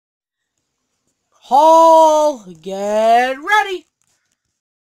haul. Get ready.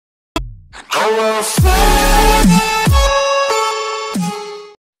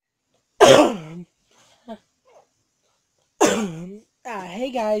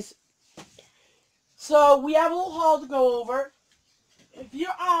 Hey guys. So we have a little haul to go over. If you're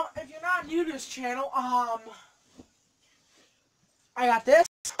not new to this channel, I got this.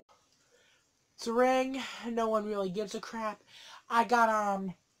 It's a ring. No one really gives a crap. I got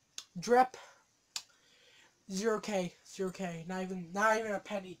drip. 0K. Not even a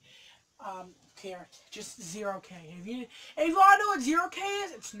penny. Care. Just 0K. If you want to know what 0K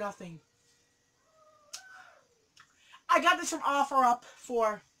is, it's nothing. I got this from OfferUp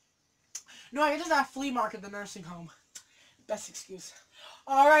for. No, I got this at a flea market at the nursing home. Best excuse.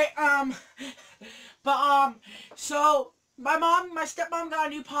 Alright, so my stepmom got a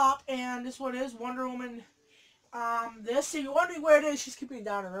new pop, and this one is Wonder Woman. If you're wondering where it is, she's keeping it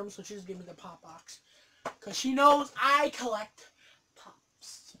down in her room, so she just gave me the pop box. Because she knows I collect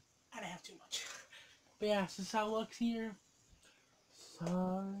pops. I don't have too much. But yeah, this is how it looks here.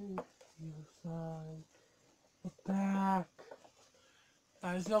 Side, the back.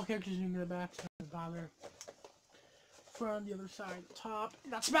 There's no characters in the back, so doesn't bother. From the other side, the top.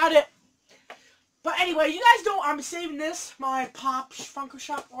 That's about it. But anyway, you guys know I'm saving this, my Pop Funko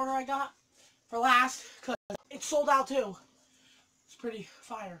Shop order I got for last, because it sold out too. It's pretty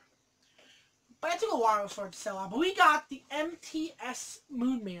fire. But it took a while for it to sell out. But we got the MTS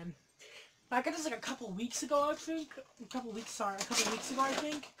Moon Man. I got this like a couple weeks ago, I think. A couple weeks ago, I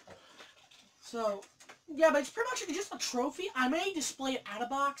think. So, yeah, but it's pretty much just a trophy. I may display it out of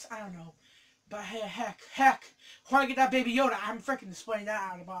box. I don't know. But hey, heck. When I get that Baby Yoda, I'm freaking displaying that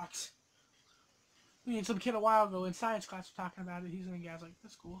out of box. Me and some kid a while ago in science class were talking about it. He's in the guys like,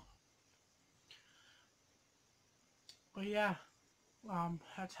 that's cool. But yeah,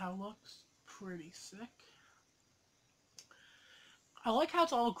 that's how it looks. Pretty sick. I like how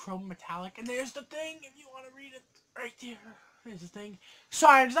it's all chrome metallic. And there's the thing, if you want to read it, right there. There's the thing.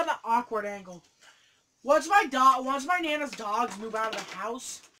 Sorry, it's at an awkward angle. Once my Nana's dogs move out of the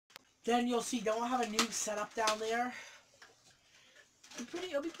house, then you'll see they'll have a new setup down there.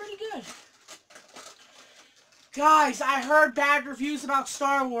 It'll be pretty good. Guys, I heard bad reviews about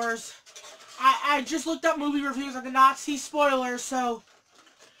Star Wars. I just looked up movie reviews. I did not see spoilers, so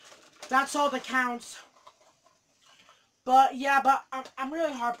that's all that counts. But yeah, I'm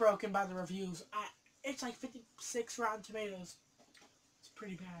really heartbroken by the reviews. It's like 56 Rotten Tomatoes. It's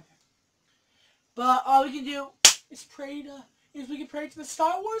pretty bad. But all we can do is pray to the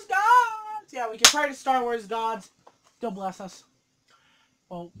Star Wars gods. Yeah, we can pray to Star Wars gods. They'll bless us.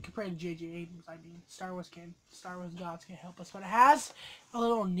 Well, we can pray to J.J. Abrams. I mean, Star Wars gods can help us. But it has a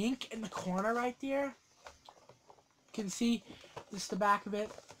little nink in the corner right there. You can see this is the back of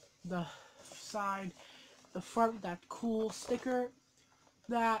it, the side, the front, that cool sticker,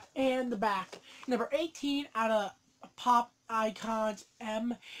 that, and the back. Number 18 out of Pop Icons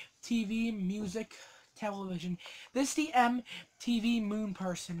MTV Music Television. This is the MTV Moon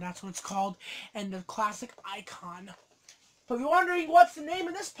Person. That's what it's called. And the classic icon. But if you're wondering what's the name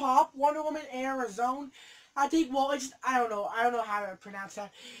of this pop, Wonder Woman Arizona, I think, well, I don't know how to pronounce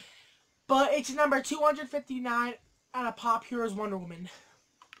that. But it's number 259 out of Pop Heroes Wonder Woman.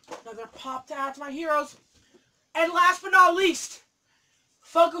 Another pop to add to my heroes. And last but not least,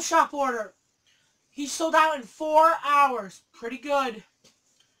 Funko Shop order. He sold out in 4 hours. Pretty good.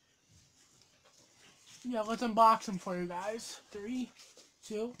 Yeah, let's unbox him for you guys. 3,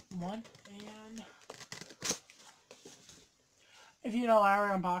 2, 1, and... If you know, I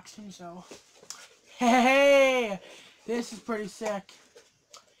already unboxed him, so... Hey! This is pretty sick.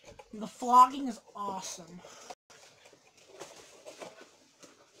 The flogging is awesome.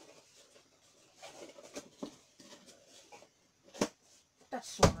 That's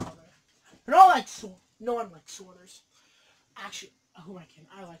sorter over there. But no one likes sorters. Actually, who am I kidding?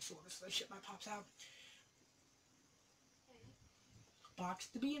 I like sorters, so they ship my pops out. Box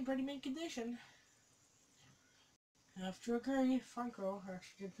to be in pretty mint condition. Have to agree, Funko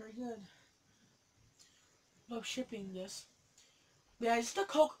actually did pretty good. Love shipping this. Yeah, it's the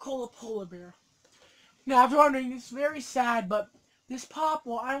Coca-Cola polar bear. Now, if you're wondering, it's very sad, but this pop,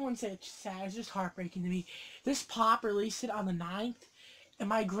 well, I wouldn't say it's sad, it's just heartbreaking to me. This pop released it on the 9th, and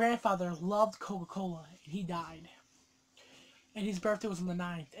my grandfather loved Coca-Cola, and he died. And his birthday was on the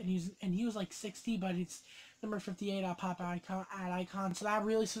 9th, and he was like 60, but it's number 58 at Pop Icon, so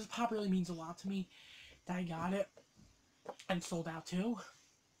this pop really means a lot to me that I got it. And sold out too.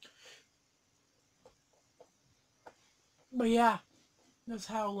 But yeah, that's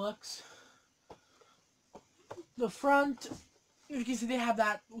how it looks. The front, you can see they have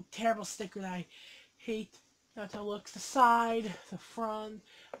that terrible sticker that I Hate. That's how it looks. The side, the front,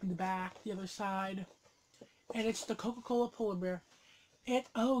 the back, the other side. And it's the Coca-Cola polar bear.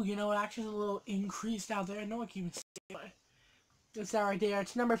 Oh, you know, it actually is a little increased out there. No one can even see it, but it's that right there.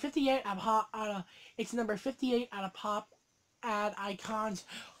 It's number 58 it's number 58 out of Pop Ad Icons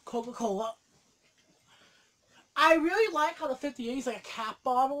Coca-Cola. I really like how the 58 is like a cap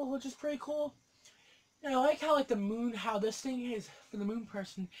bottle, which is pretty cool. And I like how like the moon, how this thing is for the moon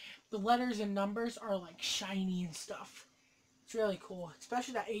person. The letters and numbers are like shiny and stuff. It's really cool,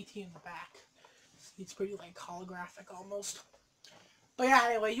 especially that 18 in the back. It's pretty like holographic almost. But yeah,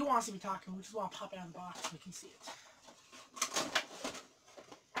 anyway, you want to see me talking. We just want to pop it out of the box so we can see it.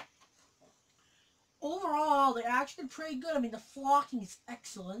 Overall, they actually did pretty good. I mean, the flocking is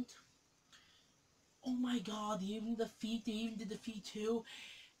excellent. Oh my god, even the feet, they even did the feet too.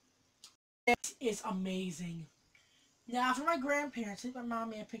 It is amazing. Now, for my grandparents, I think my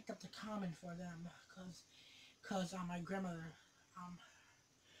mom may have picked up the common for them. Because my grandmother,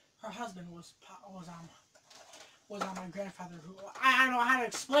 her husband was on my grandfather. Who I don't know how to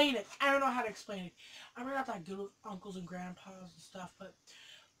explain it. I'm really not that good with uncles and grandpas and stuff, but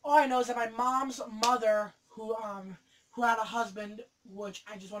all I know is that my mom's mother, who had a husband, which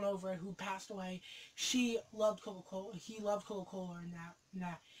I just went over, who passed away, she loved Coca-Cola. He loved Coca-Cola, and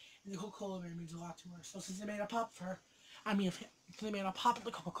the Coca-Cola bear means a lot to her. So since they made a pop for her, they made a pop of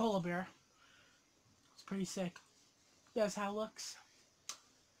the Coca-Cola bear. It's pretty sick. That's how it looks.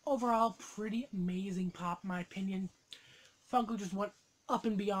 Overall, pretty amazing pop, in my opinion. Funko just went up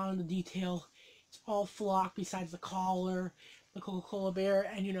and beyond the detail. It's all flocked besides the collar, the Coca-Cola bear,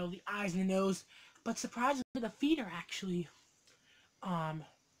 and, you know, the eyes and the nose. But surprisingly, the feet are actually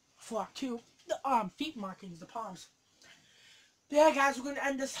flocked too. The feet markings, the palms. But yeah, guys, we're going to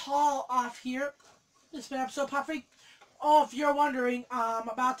end this haul off here. This has been episode Pop Freak. Oh, if you're wondering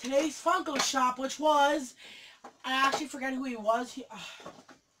about today's Funko shop, which was... I actually forget who he was.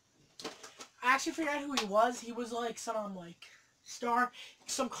 I actually forgot who he was. He was like some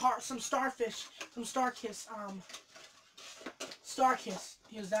starfish, some Starkiss.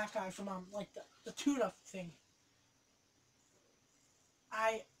 He was that guy from like the tuna thing.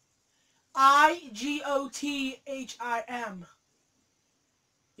 IGOTHIM.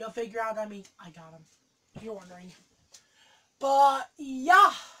 You'll figure out that means I got him. If you're wondering. But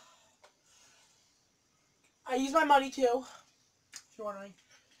yeah, I use my money too. If you're wondering.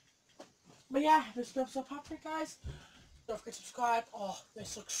 But yeah, this is episode Pop Freak, guys. Don't forget to subscribe. Oh,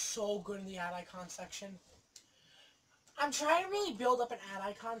 this looks so good in the ad icon section. I'm trying to really build up an ad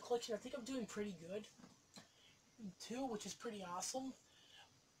icon collection. I think I'm doing pretty good, too, which is pretty awesome.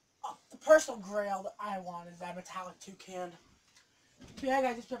 The personal grail that I want is that metallic toucan. But yeah,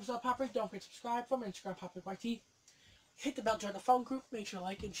 guys, this is episode Pop Freak. Don't forget to subscribe from Instagram, Pop Freak YT. Hit the bell, join the phone group. Make sure to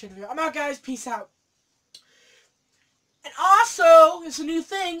like and share the video. I'm out, guys. Peace out. And also, it's a new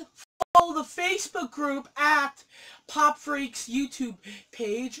thing. Follow the Facebook group at Pop Freak's YouTube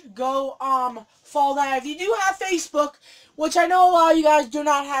page. Go follow that. If you do have Facebook, which I know a lot of you guys do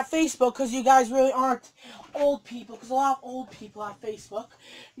not have Facebook because you guys really aren't old people, because a lot of old people have Facebook.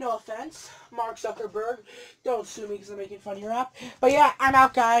 No offense, Mark Zuckerberg. Don't sue me because I'm making fun of your app. But yeah, I'm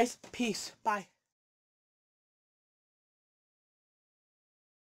out, guys. Peace. Bye.